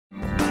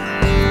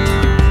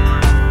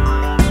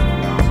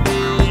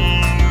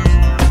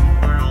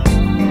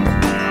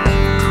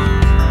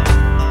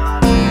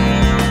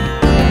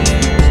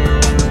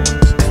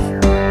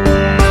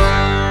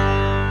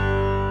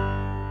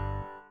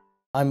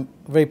I'm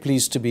very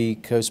pleased to be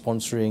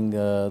co-sponsoring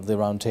the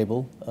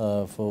Roundtable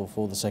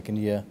for the second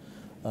year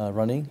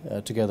running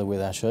together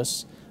with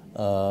Ashurst.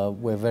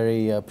 We're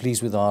very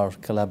pleased with our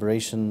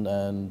collaboration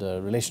and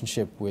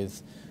relationship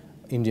with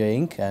India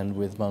Inc. and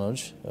with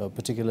Anuj,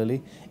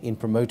 particularly in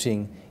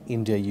promoting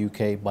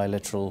India-UK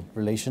bilateral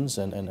relations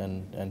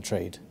and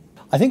trade.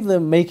 I think the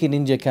Make in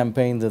India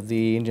campaign that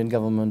the Indian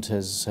government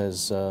has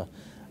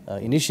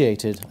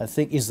initiated, I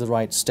think, is the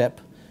right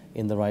step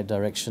in the right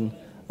direction.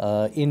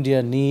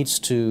 India needs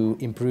to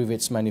improve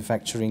its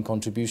manufacturing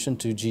contribution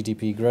to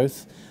GDP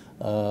growth.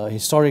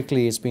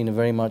 Historically, it's been a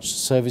very much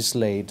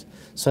service-led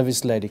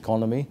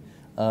economy,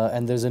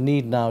 and there's a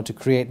need now to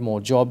create more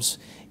jobs.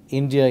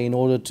 India, in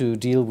order to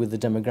deal with the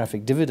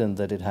demographic dividend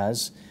that it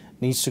has,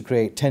 needs to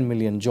create 10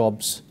 million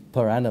jobs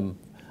per annum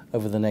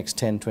over the next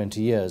 10-20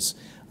 years.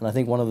 And I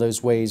think one of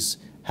those ways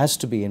has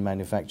to be in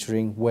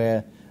manufacturing,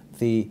 where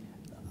the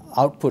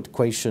output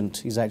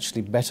quotient is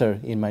actually better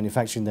in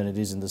manufacturing than it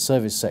is in the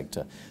service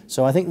sector.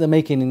 So I think the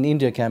Make in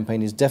India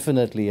campaign is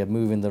definitely a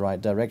move in the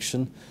right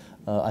direction.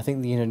 I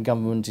think the Indian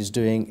government is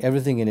doing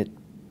everything in its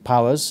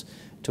powers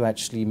to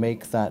actually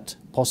make that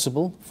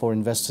possible for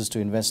investors to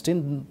invest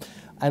in,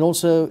 and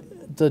also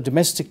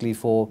domestically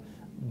for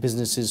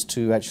businesses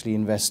to actually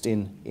invest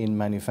in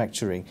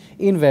manufacturing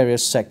in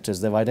various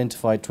sectors. They've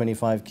identified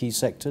 25 key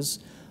sectors,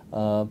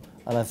 and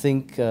I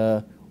think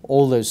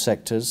all those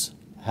sectors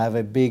have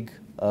a big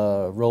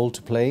role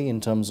to play in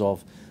terms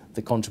of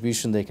the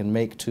contribution they can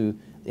make to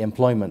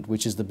employment,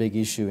 which is the big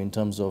issue in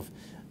terms of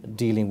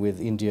dealing with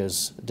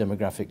India's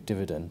demographic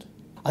dividend.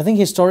 I think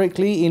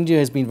historically India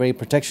has been very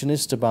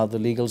protectionist about the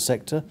legal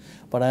sector,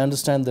 but I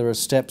understand there are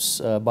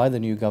steps by the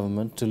new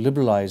government to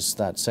liberalize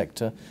that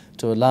sector,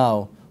 to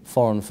allow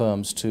foreign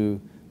firms to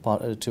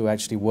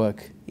actually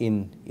work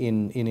in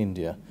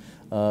India.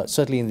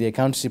 Certainly in the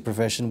accountancy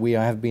profession, we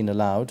have been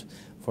allowed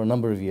for a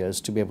number of years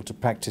to be able to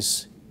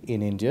practice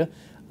in India.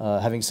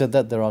 Having said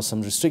that, there are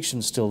some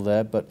restrictions still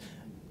there, but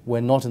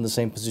we're not in the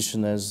same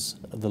position as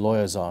the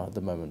lawyers are at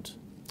the moment.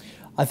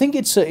 I think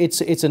it's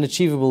an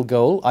achievable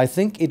goal. I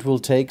think it will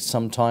take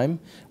some time.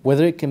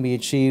 Whether it can be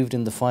achieved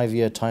in the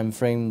 5-year time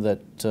frame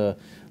that the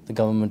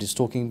government is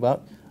talking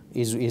about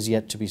is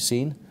yet to be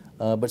seen.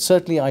 But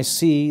certainly I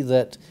see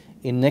that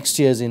in next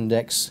year's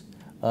index,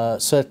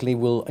 certainly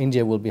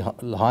India will be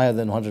higher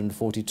than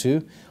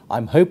 142.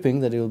 I'm hoping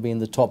that it will be in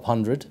the top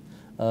 100.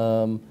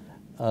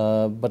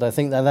 But I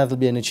think that will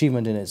be an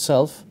achievement in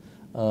itself,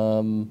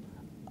 and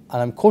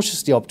I'm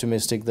cautiously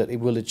optimistic that it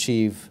will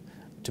achieve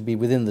to be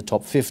within the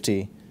top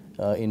 50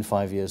 in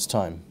 5 years'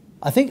 time.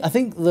 I think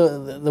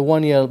the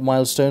 1-year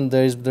milestone,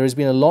 there has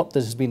been a lot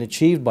that has been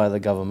achieved by the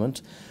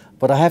government,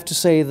 but I have to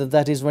say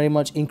that is very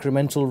much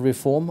incremental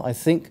reform. I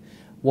think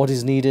what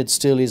is needed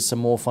still is some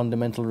more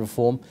fundamental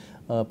reform,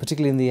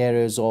 particularly in the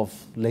areas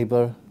of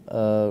labour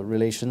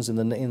relations,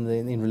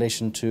 in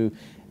relation to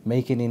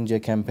Make in India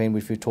campaign,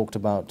 which we talked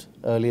about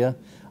earlier.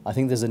 I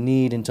think there's a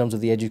need in terms of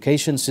the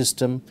education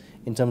system,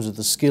 in terms of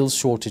the skills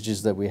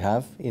shortages that we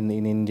have in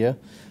India.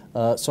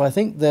 So I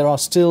think there are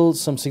still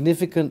some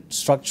significant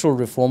structural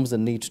reforms that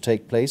need to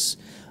take place.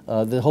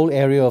 The whole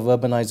area of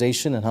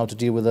urbanization and how to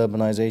deal with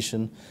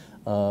urbanization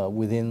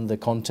within the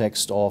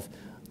context of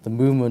the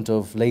movement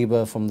of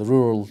labor from the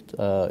rural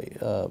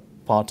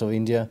part of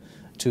India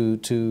to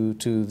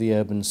the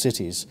urban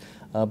cities.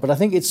 But I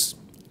think it's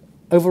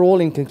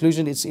overall, in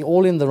conclusion, it's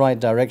all in the right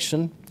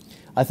direction.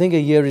 I think a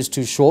year is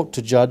too short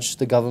to judge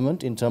the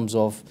government in terms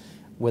of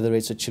whether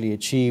it's actually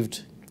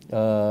achieved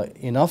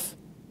enough,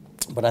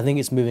 but I think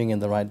it's moving in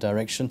the right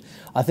direction.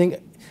 I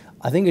think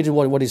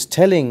what is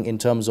telling in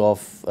terms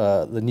of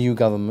the new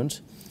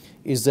government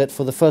is that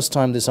for the first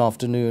time this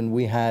afternoon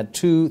we had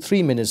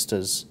 3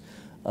 ministers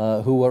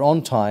who were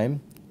on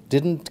time,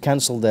 didn't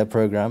cancel their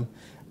program,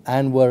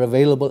 and were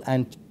available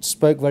and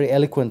spoke very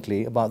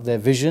eloquently about their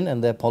vision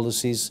and their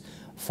policies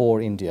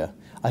for India.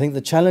 I think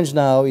the challenge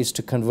now is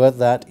to convert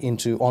that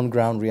into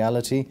on-ground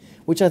reality,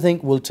 which I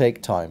think will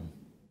take time.